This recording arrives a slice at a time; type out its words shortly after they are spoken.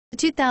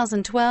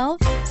2012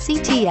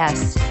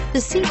 CTS. The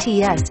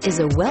CTS is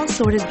a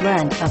well-sorted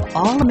blend of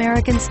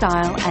all-American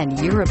style and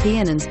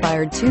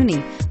European-inspired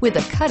tuning with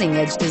a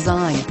cutting-edge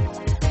design.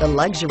 The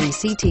luxury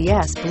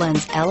CTS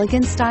blends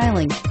elegant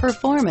styling,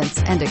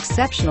 performance, and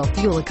exceptional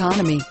fuel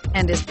economy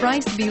and is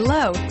priced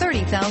below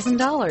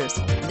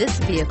 $30,000. This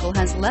vehicle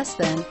has less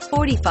than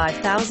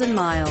 45,000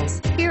 miles.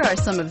 Here are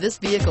some of this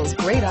vehicle's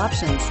great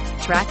options: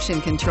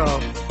 traction control,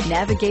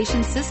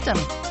 navigation system,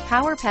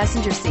 power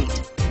passenger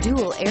seat,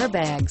 dual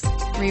airbags,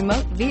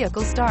 remote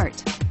vehicle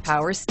start,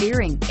 power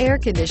steering, air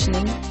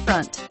conditioning,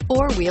 front,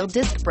 four-wheel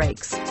disc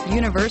brakes,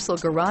 universal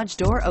garage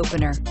door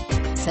opener,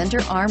 center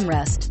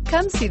armrest.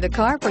 Come see the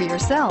car for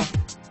yourself.